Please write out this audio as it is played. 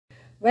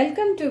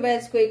Welcome to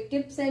Veg Quick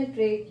Tips and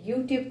Trick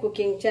YouTube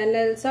cooking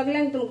channel.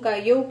 Soglang tumka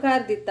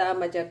येवकार dita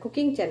माझ्या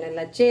cooking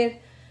channelaचेर.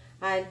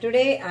 And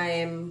today I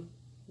am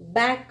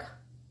back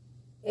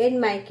in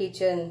my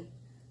kitchen.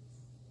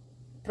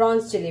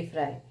 Prawns chili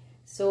fry.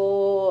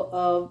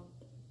 So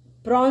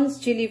prawns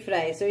chili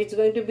fry. So it's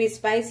going to be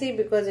spicy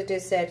because it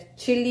is said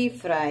chili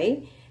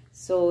fry.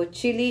 So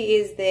chili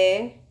is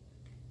there,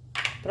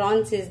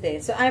 prawns is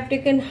there. So I've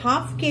taken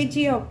half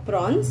kg of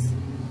prawns,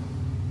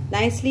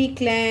 nicely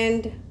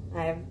cleaned.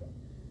 I have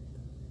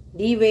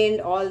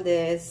deveined all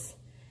this,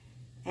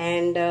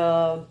 and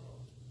I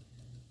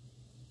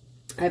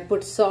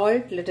put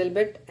salt little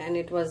bit, and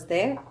it was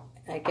there.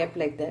 I kept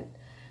like that.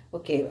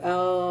 Okay.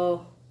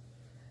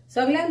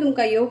 सगळ्यांक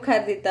तुमका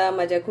येवकार दिता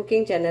माझ्या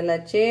cooking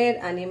चॅनलाचेर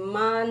आणि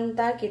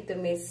मानता की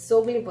तुम्ही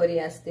सगळी बरी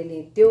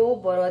आसतली. देव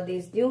बरो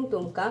दीस दिवंक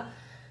तुमका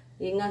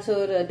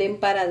हिंगासर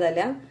देंपारा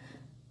जाल्या.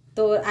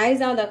 तो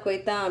आयज हांव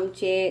दाखयता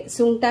आमचे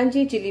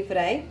सुंगटांची चिली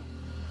फ्राय.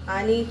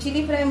 आणि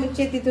चिली फ्राय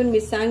म्हणजे तितून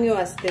मिरसांग्यो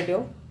आसतल्यो.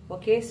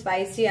 ओके,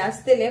 स्पायसी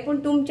आसतले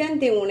पण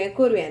तुमच्यान ते उणे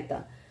करूं येता.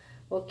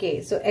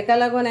 ओके, सो एका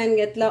लागून हांवें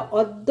घेतला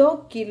अर्दो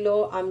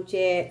किलो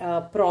आमचे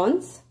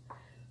प्रॉन्स.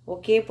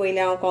 ओके,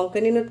 पहिले हांव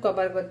कोंकणीनूच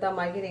कवर करता,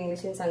 मागीर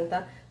इंग्लिशीन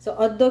सांगता. सो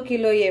अर्दो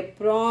किलो हे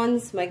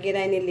प्रॉन्स, मागीर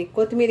हांवें इल्ली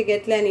कोथमीर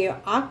घेतली आनी ह्यो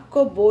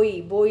आख्खो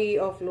बोई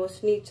ऑफ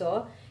लोसणीचो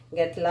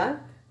घेतला.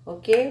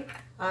 ओके,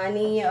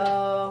 आनी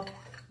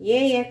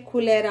हे एक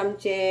खुलेर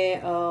आमचे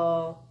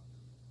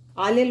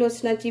आले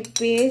लसणाची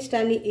पेस्ट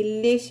आणि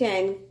इल्लेशे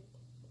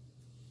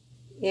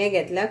हे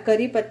घेतल्या,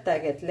 करी पत्ता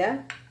घेतल्या.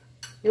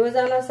 ह्यो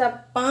जावन आसा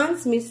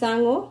 5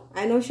 मिरसांगो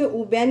हांवें अश्यो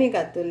उब्यांनी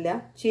घातल्या,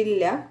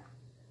 चिरल्या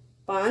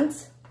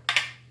 5.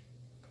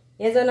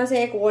 हे जावन आसा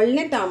एक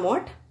व्हडलें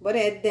टामोट,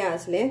 बरें येद्दें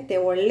आसलें ते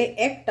व्हडलें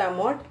एक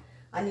टामोट.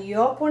 आनी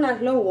ह्यो पण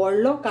आसलो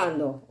व्हडलो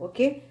कांदो.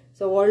 ओके,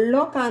 सो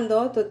व्हडलो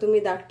कांदो तो तुमी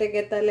धाकटे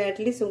घेताले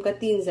एटलीस्ट तुमकां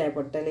 3 जाय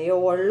पडटले. ह्यो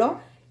व्हडलो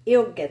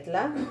एक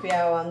घेतला,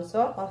 प्याव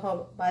आमचो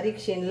असो बारीक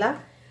शिनला.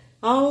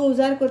 हांव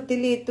उजार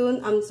करतली हितून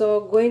आमचो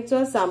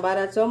गोंयचो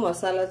सांबाराचो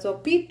मसालाचो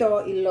पिठो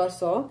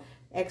इल्लोसो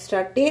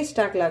एक्स्ट्रा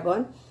टेस्टाक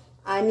लागून.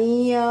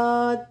 आनी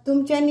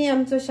तुमच्यांनी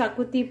आमचो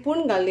शाकुती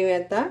पूण घालूं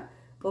येता.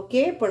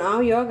 ओके, पण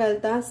हांव ह्यो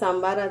घालता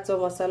सांबाराचो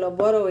मसालो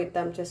बरो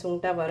वयता आमच्या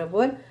सुंगटा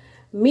बरोबर.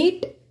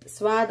 मीठ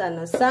स्वाद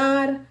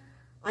अनुसार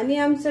आनी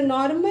आमचो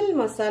नॉर्मल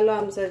मसालो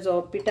आमचो जो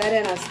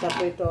पिठाऱ्यान आसता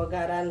पळय तो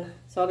घरान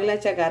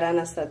सगल्याच्या घरान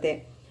आसता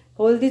ते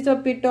हळदीचो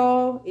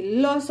पिठो,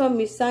 इल्लोसो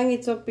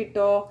मिरसांगेचो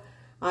पिठो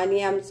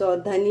आणि आमचो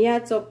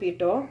धनियाचो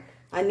पिठो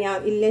आणि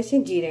हांव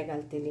इल्लेशें जिरें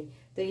घालतली.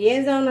 तर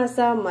हे जावन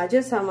आसा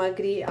म्हाज्यो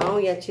सामग्री. हांव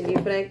ह्या चिली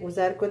फ्रायक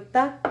उजार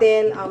करता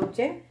तेल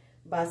आमचें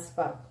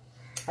भाजपाक.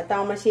 आतां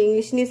हांव मातशें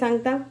इंग्लिशनी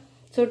सांगता.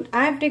 सो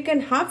I have taken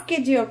half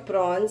kg of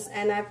prawns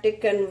and I have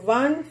taken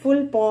 1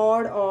 full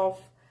pod of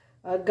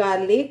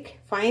garlic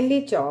finely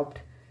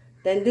chopped.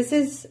 Then this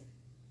is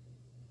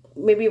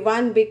maybe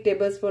 1 big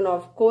tablespoon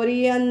of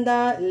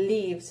coriander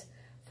leaves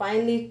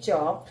finely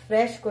chopped,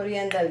 fresh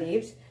coriander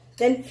leaves.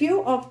 Then few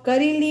of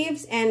curry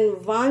leaves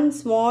and 1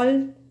 small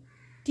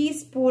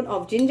teaspoon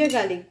of ginger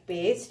garlic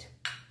paste.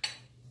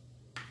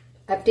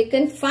 I've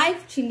taken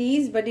 5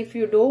 chilies, but if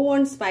you don't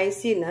want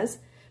spiciness,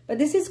 but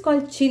this is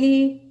called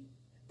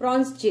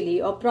prawns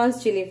chili or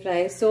prawns chili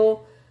fry.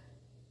 So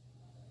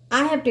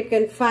I have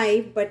taken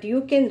 5, but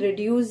you can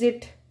reduce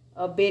it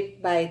a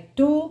bit by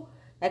 2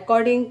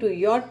 according to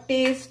your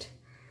taste.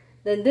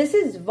 Then this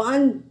is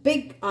 1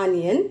 big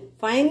onion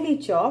finely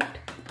chopped.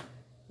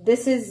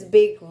 This is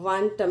big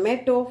 1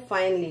 tomato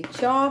finely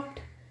chopped.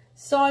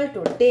 Salt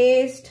to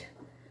taste.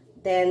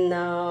 Then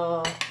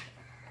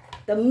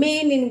the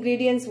main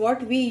ingredients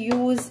what we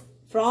use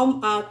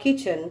from our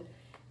kitchen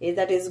is,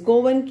 that is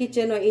Goan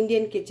kitchen or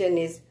Indian kitchen,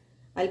 is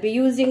I'll be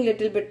using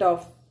little bit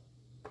of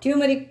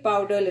turmeric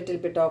powder, little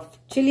bit of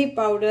chili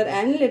powder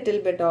and little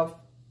bit of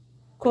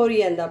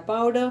coriander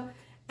powder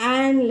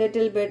and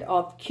little bit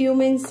of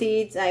cumin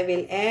seeds I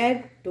will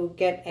add to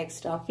get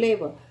extra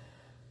flavor.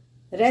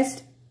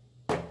 Rest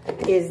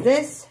is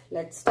this.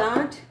 Let's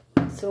start.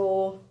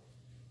 So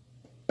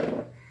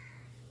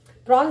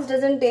prawns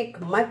doesn't take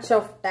much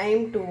of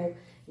time to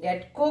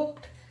get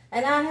cooked,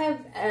 and I have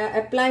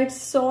applied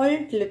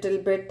salt little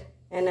bit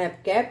and I've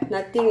kept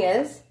nothing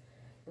else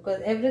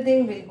because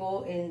everything will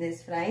go in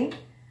this frying.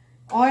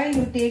 Oil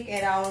you take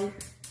around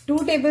 2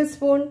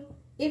 tablespoons.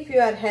 If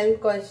you are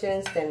health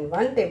conscious, then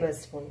 1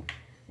 tablespoon.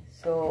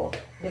 So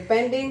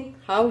depending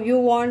how you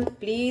want,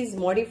 please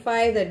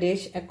modify the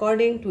dish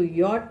according to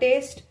your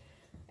taste,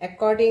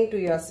 according to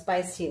your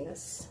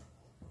spiciness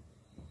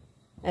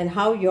and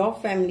how your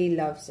family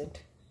loves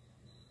it.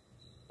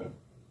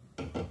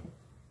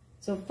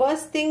 So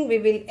first thing we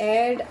will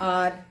add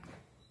our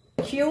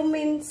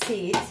cumin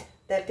seeds,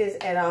 that is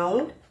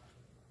around,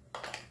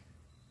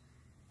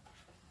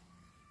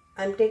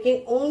 I'm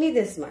taking only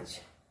this much.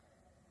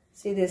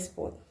 See this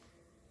spoon.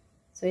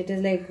 So it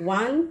is like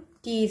 1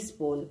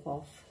 teaspoon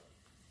of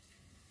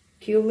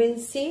cumin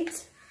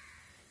seeds,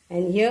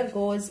 and here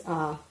goes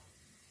our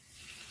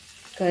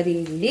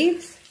curry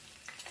leaves.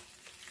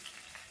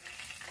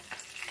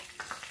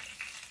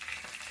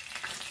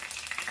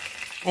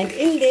 And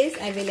in this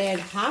I will add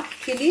half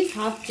chilies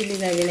I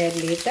will add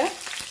later.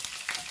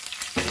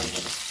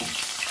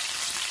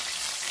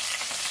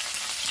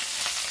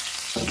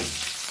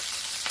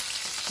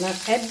 Now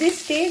at this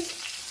stage,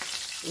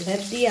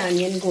 let the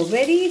onion go.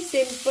 Very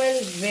simple,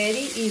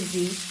 very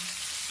easy.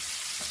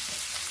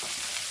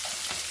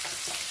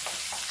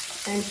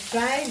 And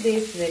fry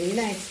this very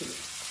nicely.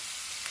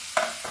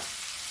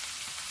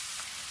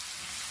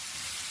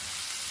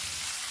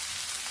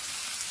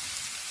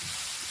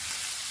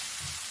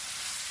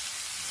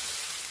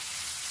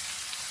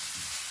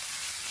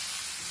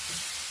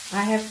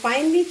 I have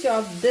finely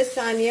chopped this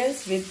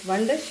onions with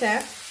Wonder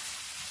Chef,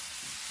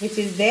 which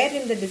is there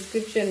in the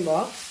description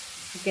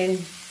box. You can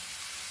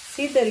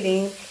see the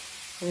link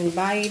and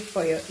buy it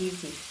for your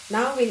easy.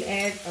 Now we'll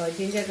add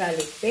ginger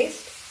garlic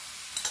paste.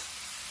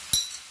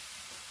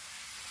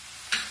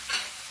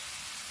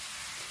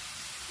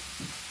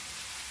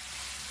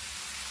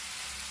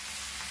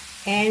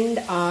 And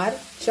our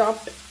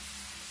chopped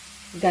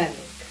garlic.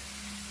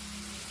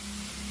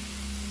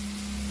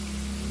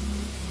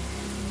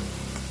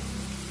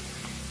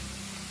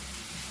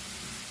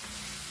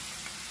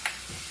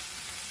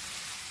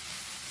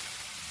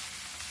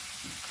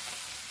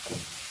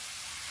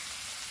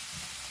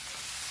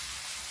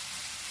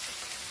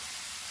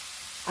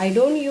 I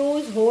don't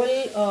use whole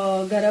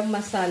garam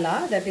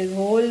masala, that is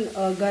whole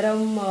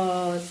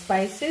garam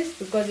spices,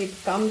 because it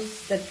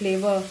comes that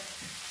flavor.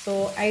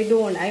 So I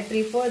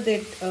prefer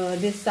that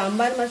this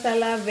sambar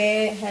masala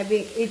where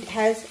it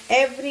has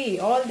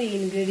all the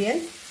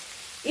ingredients.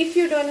 If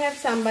you don't have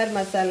sambar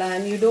masala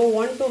and you don't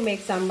want to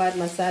make sambar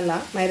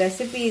masala, my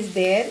recipe is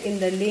there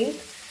in the link.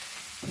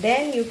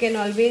 Then you can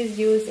always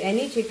use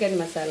any chicken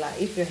masala.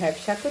 If you have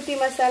Xacuti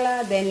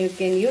masala, then you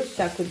can use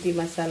Xacuti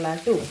masala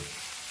too.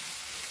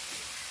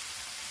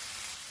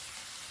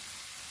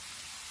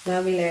 Now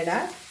we'll add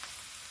our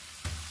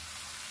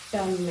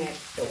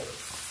tomatoes.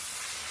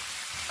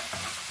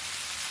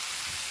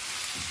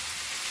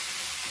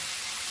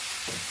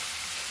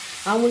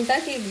 हांव म्हणटा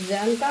की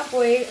जांकां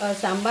पळय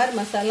सांबार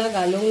मसाला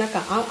घालूंक नाका,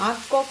 हांव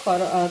आख्खो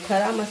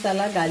खरा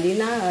मसाला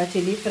घालिना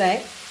चिली फ्राय,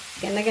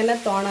 केन्ना केन्ना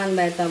तोंडान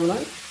लायता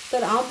म्हणून.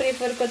 तर हांव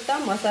प्रिफर करता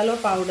मसालो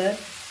पावडर,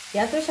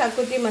 या तो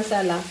शाकुती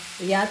मसाला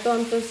या तो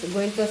आमचो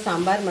गोंयचो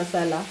सांबार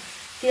मसाला,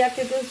 कित्याक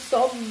तितून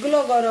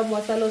सगळो गरम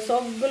मसालो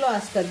सगळो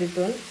आसता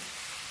तितून,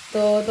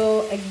 तो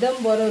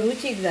एकदम बरो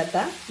रुचीक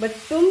जाता. बट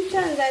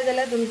तुमच्यान जाय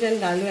जाल्यार तुमच्यान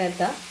घालूं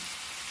येता.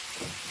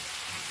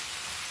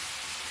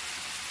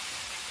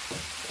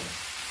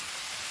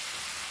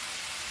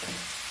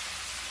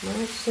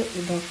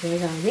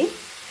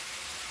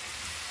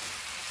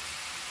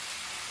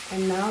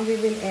 And now we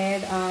will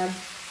add our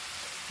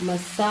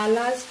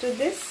masalas to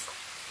this.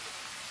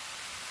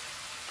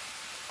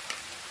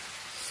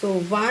 So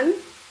 1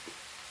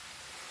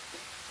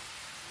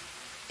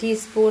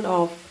 teaspoon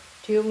of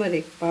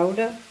turmeric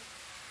powder,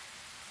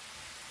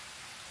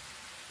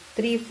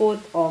 3/4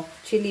 of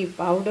chili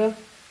powder,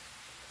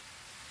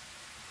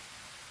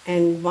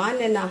 and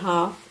 1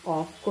 1/2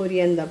 of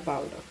coriander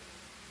powder.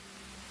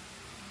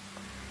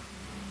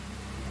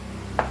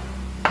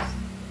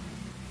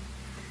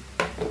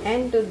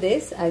 And to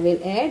this I will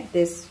add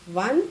this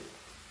 1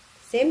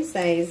 same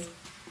size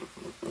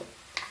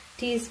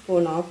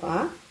teaspoon of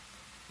our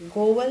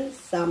Goan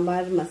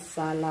Sambhar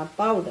Masala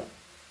Powder,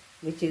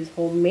 which is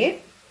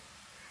homemade.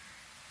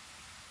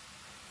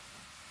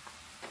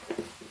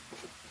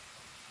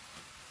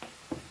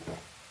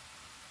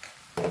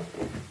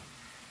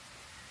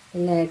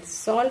 We'll add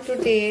salt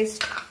to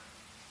taste.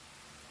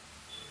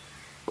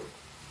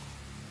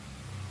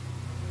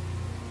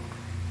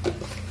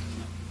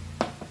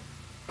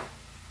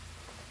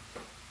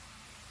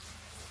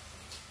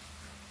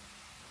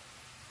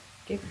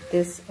 Give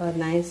this a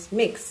nice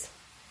mix.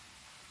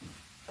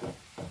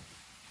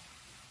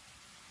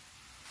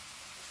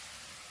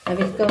 I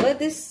will cover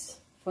this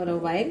for a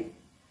while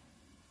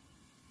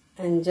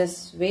and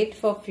just wait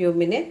for a few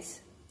minutes,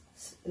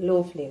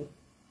 low flame.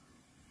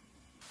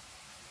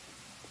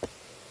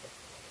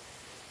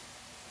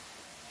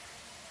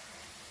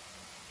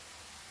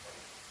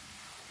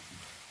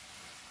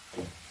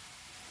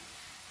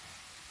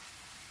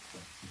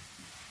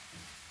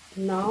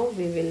 Now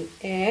we will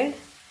add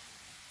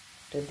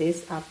to this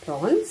our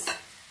prawns,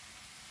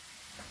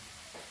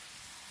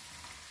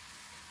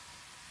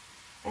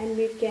 and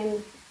we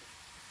can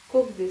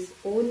cook this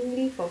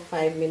only for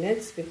 5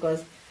 minutes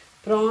because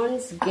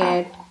prawns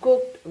get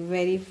cooked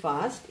very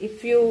fast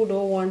if you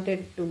don't want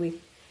it to be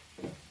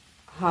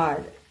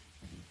hard.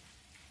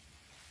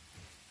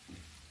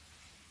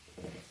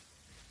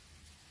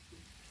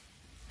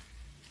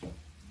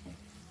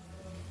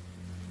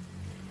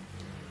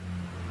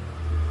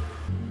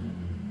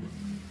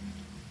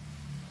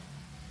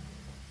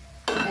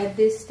 At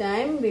this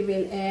time we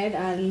will add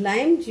our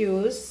lime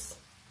juice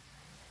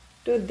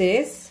to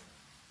this.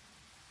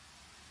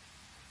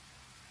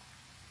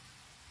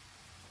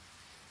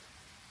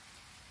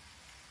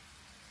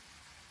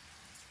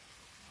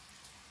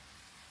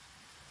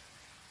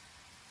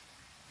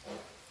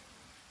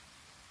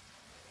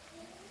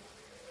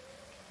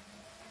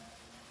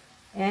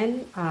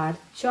 and our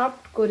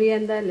chopped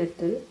coriander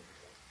little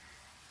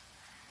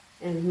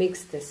and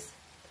mix this,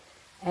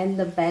 and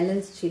the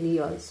balanced chili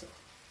also.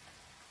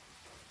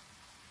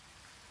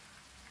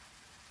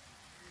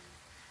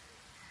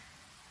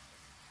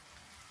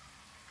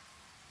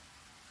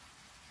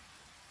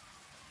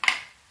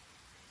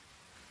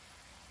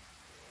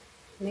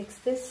 Mix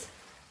this.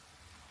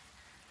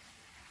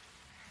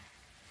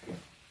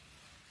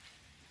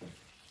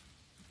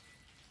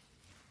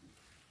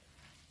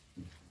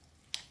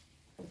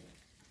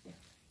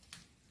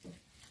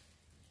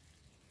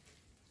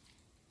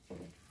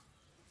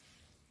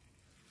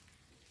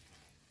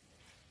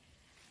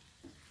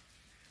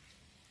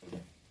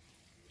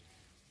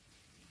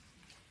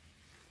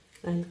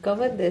 And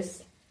cover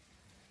this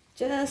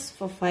just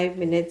for 5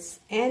 minutes,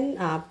 and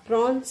our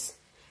prawns,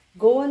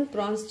 Goan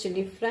prawns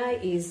chili fry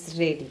is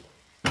ready.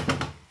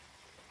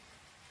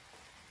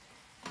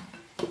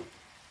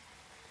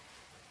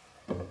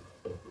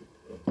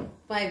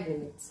 Five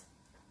minutes.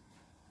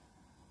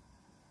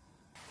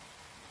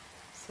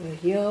 So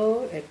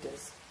here it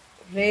is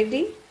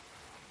ready.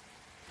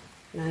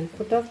 Now I'll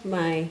put off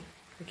my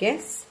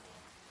gas,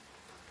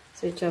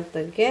 switch off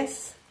the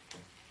gas,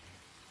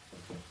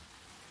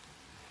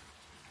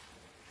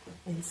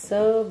 and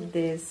serve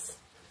this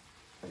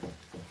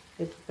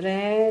with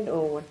bread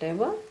or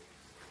whatever.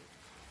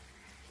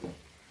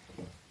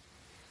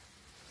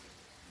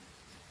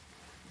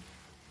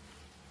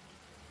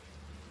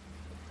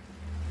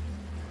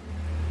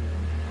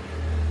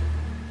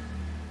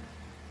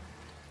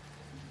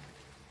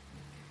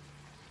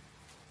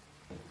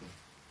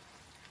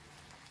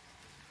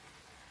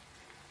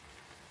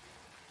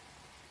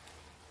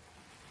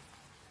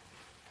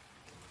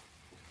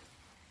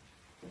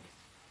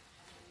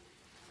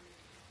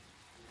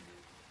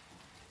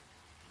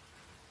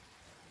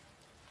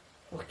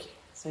 Okay,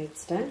 so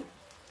it's done.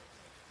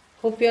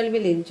 Hope you all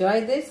will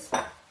enjoy this.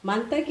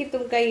 मानता की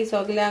तुमका ही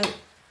सगळ्यांक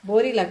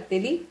बरी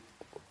लागतली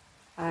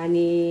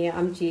आणि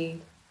आमची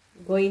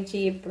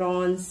गोंयची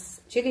prawns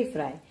chili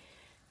fry.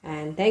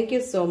 And thank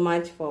you so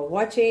much for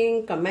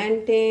watching,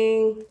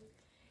 commenting,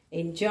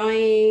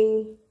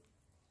 enjoying,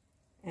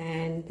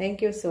 and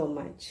thank you so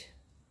much.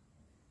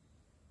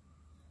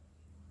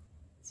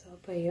 So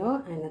for you,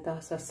 and आता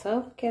असं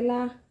serve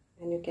केला,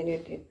 and you can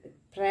eat it with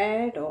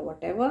bread or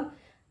whatever.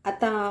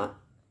 आता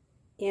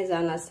हे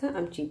जावन आसा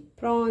आमची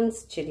prawns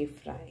chili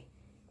fry.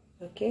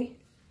 Okay.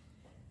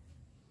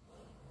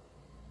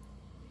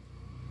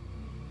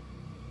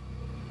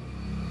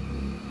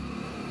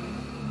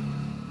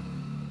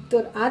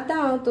 तर आता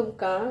हांव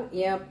तुमकां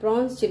ह्या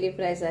prawns chili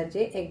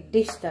फ्रायसाचे एक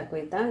डिश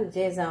दाखयता,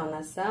 जे जावन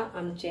आसा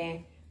आमचे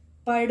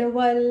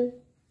Padwal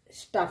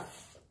stuff.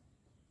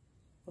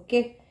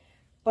 Okay,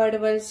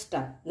 Padwal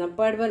stuff. ना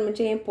पडवल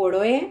म्हणजे हे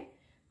पोडोये,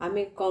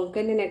 आमी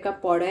कोंकणीन हेका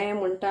पोडोये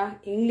म्हणटा,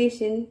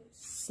 इंग्लिशीन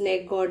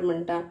स्नेकगोर्ड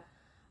म्हणटा,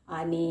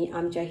 आणि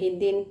आमच्या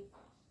हिंदीन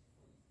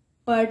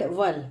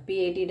Padwal,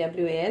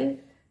 Padwal,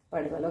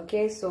 Padwal.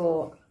 Okay,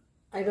 so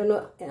I don't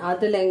know in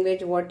other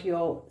language what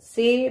you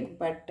say,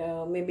 but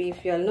maybe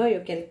if you all know,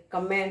 you can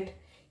comment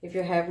if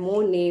you have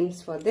more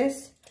names for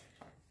this.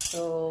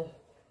 So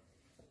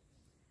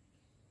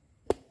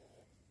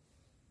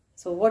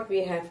what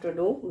we have to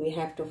do, we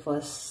have to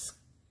first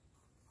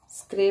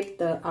scrape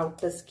the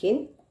outer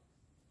skin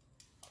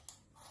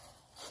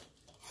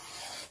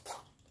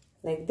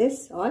like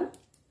this all.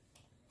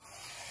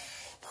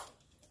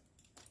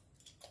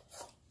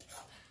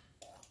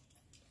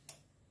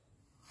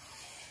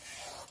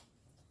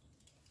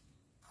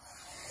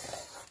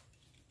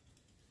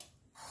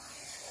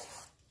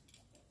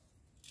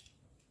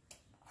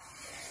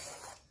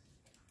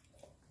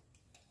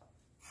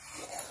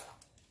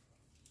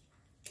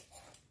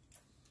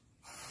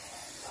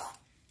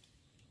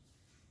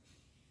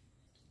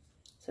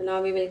 So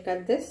now we will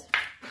cut this.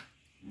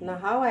 Now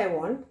how I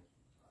want,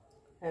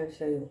 I will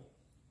show you.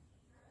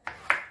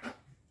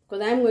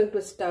 Because I am going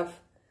to stuff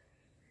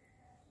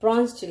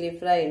prawns chili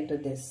fry into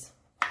this.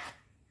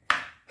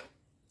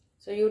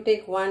 So you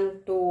take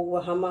 1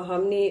 to how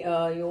many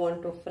you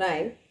want to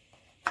fry,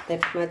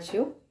 that much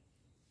you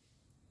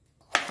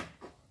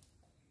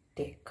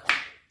take.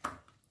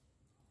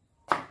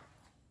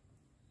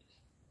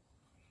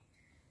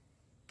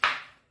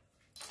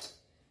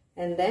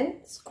 And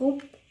then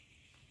scoop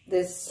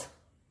this,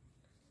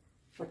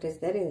 what is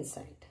there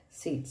inside,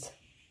 seeds.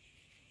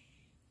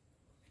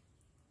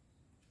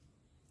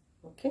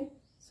 Okay,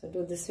 so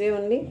do this way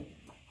only,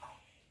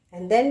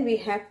 and then we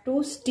have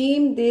to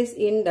steam this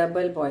in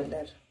double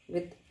boiler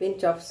with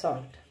pinch of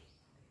salt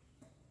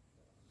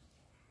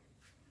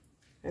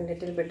and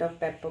little bit of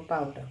pepper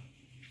powder.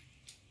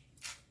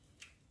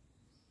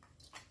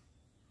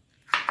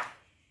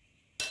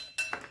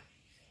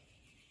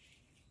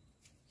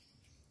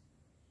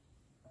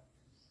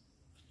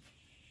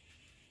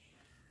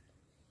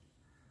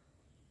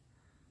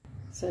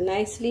 So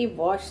nicely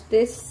wash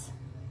this,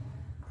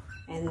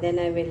 and then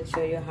I will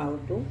show you how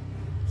to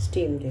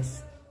steam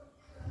this.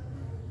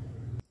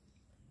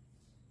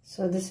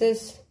 So this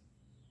is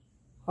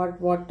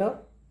hot water.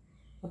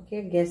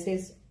 Okay, gas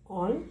is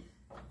on.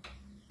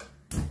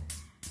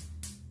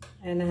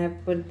 and I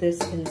have put this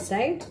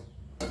inside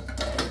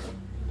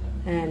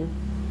and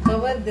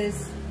cover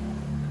this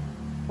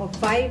for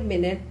 5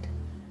 minutes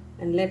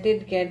and let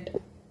it get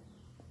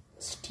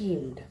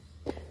steamed.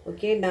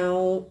 Okay,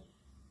 now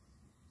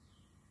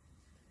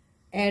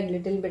add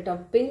little bit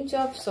of pinch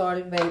of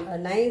salt when a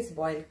nice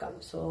boil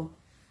comes. So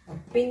a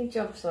pinch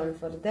of salt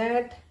for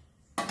that,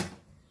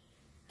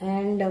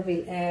 and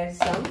we'll add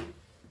some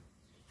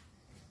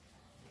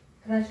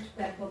crushed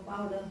pepper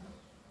powder.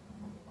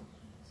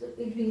 So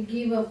it will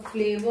give a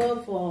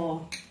flavor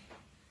for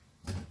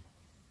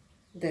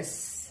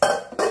this.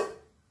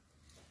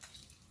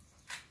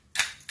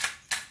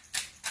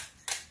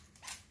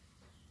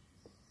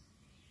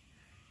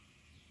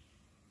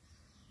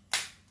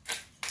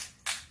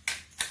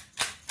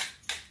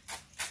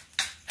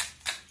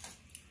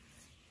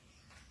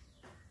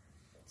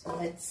 So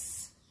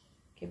let's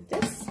keep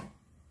this.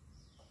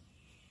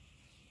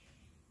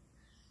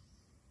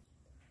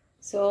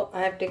 So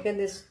I have taken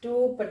these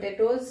 2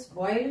 potatoes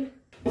boiled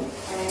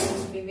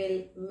and we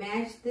will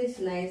mash this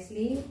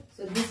nicely.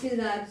 So this is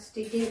our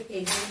sticking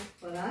agent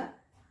for our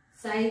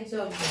sides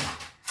of bread.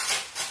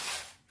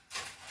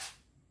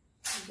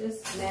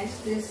 Just mash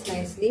this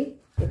nicely.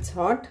 It's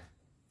hot.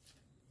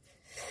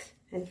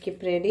 And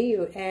keep ready.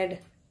 You add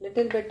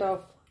little bit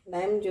of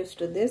lime juice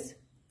to this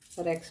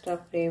for extra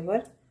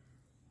flavor.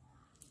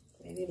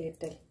 Very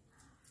little.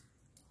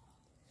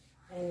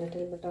 And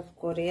little bit of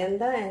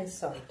coriander and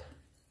salt.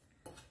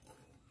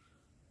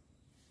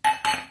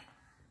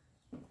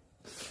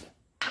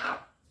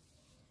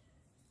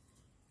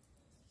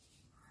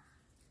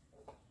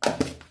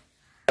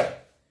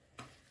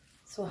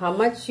 So how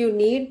much you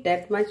need,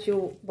 that much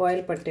you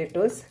boil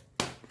potatoes.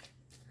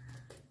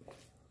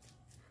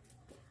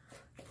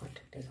 Hot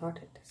it is, hot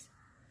it is.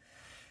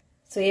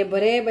 So ye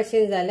bare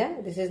bashin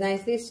zala. This is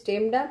nicely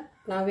steamed up.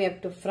 Now we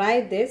have to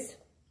fry this.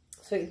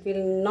 So it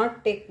will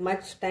not take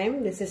much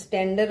time. This is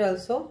tender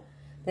also.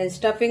 Then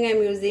stuffing I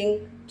am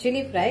using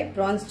chili fry,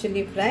 prawns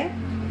chili fry,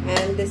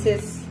 and this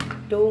is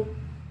to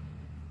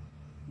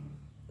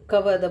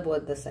cover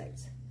both the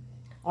sides.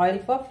 Oil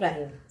for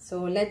frying.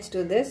 So let's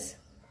do this.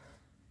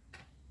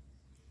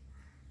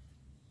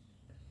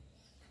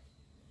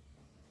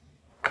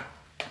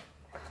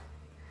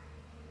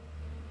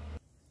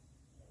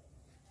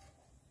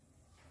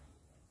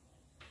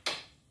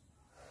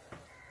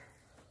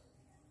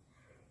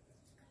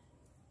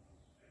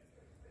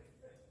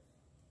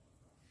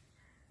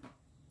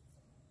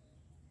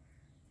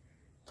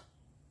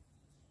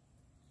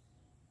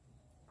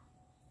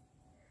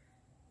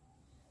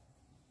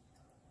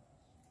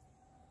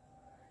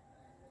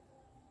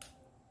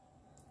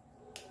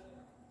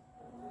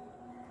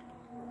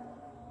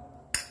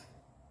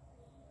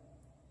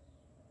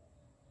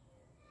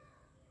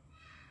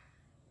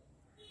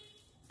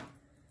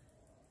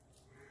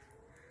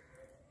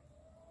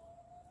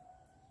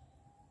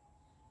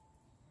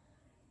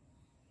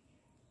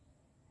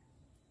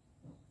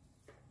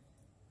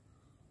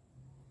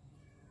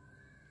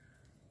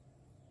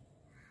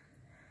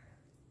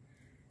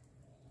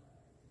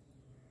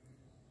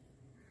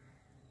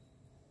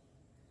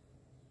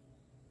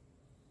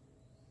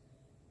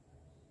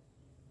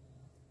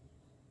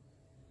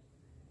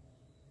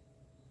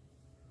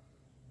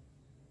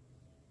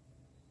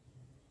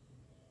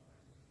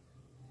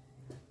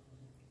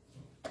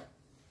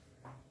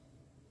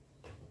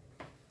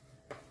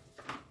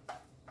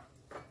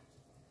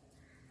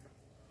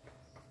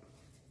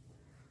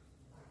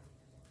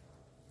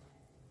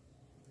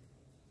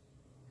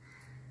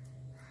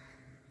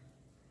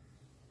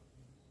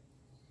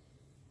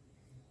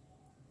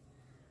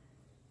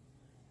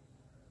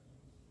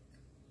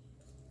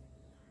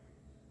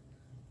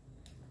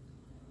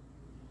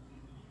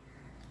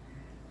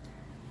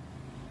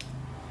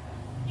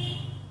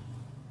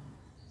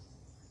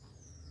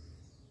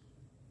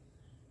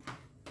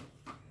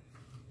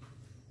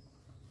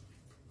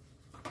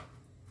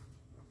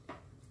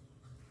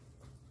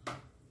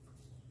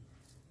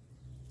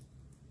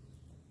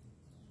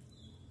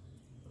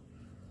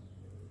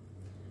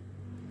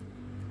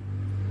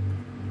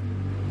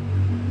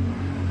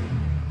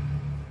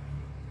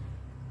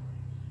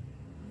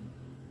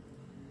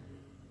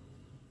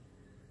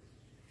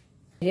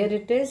 Here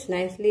it is,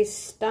 nicely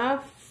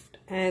stuffed,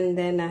 and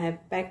then I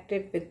have packed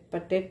it with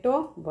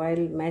potato,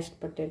 boiled mashed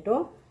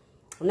potato.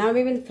 Now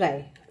we will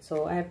fry.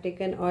 So I have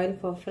taken oil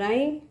for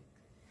frying,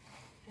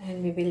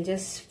 and we will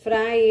just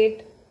fry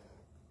it.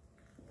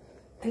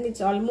 And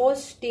it's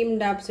almost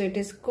steamed up, so it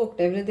is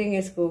cooked. Everything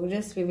is cooked.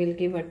 Just we will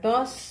give a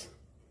toss,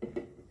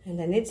 and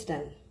then it's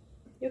done.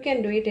 You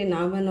can do it in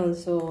oven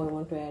also. I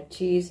want to add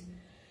cheese.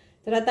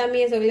 तर आता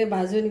आम्ही हे सगळे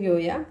भाजून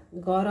घेऊया.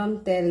 गरम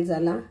तेल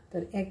झाला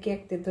तर एक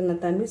एक तिथून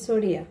आता आम्ही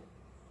सोडूया.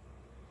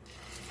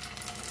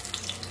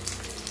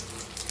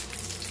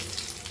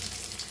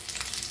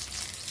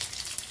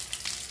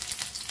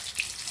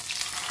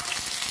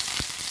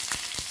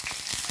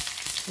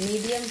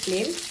 Medium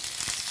flame.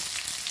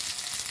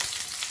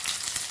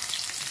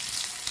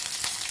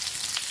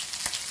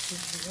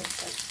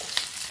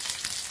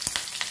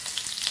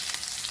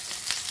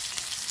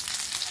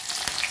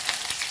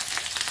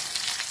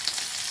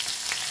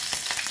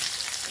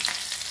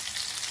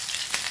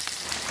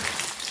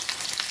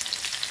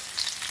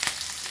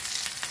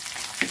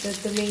 तर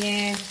तुम्ही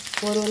हे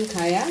करून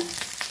खाया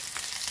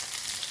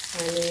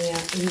आणि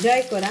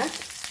एन्जॉय करा.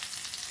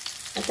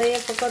 आता हे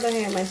फकत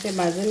हे मातशें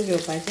भाजून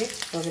घेवपाचें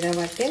सगळ्या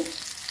वाटेन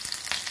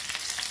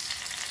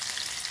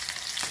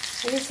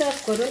आणि सर्व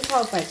करून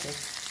खावपाचें.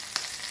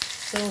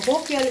 So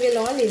hope you all will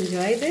all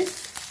enjoy this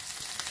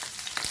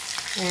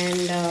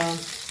and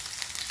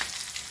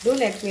do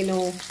let me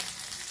know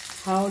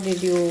how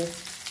did you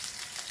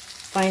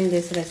find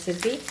this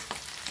recipe.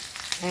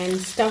 And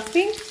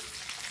stuffing,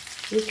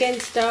 you can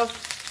stuff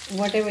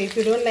whatever. If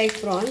you don't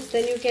like prawns,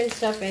 then you can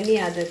stuff any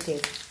other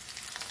thing.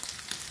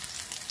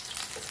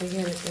 So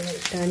here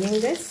we're turning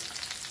this.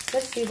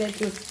 Just see that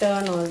you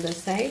turn all the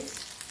sides.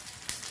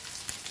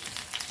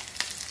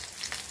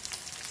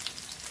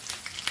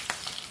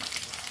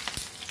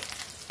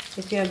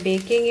 If you are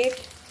baking it,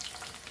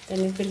 then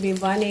it will be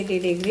 180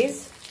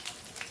 degrees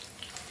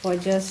for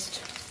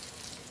just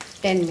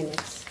 10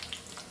 minutes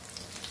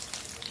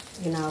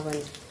in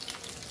oven.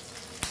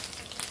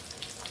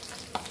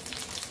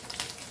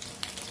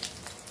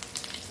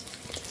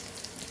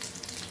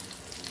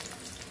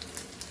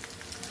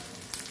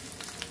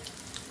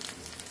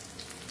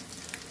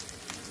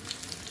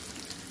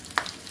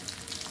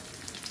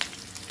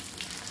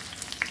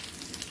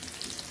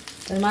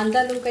 तर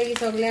मानता तुमकां ही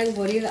सगळ्यांक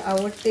बरी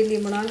आवडटली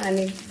म्हणून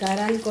आनी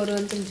घरान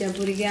करून तुमच्या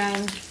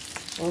भुरग्यांक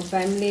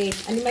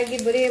फॅमिलीक आनी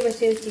मागीर बरे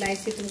भशेन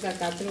स्लायसी तुमकां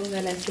कातरूंक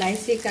जाल्यार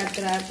स्लायसी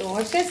कातरात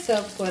अशेंच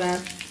सर्व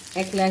करात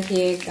एकल्याक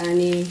एक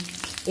आनी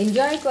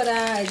एन्जॉय करा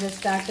as a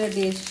starter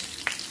dish.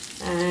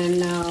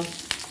 And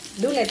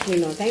do let me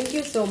know. Thank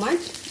you so much.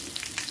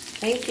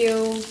 Thank you.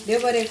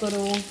 देव बरें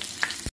करूं.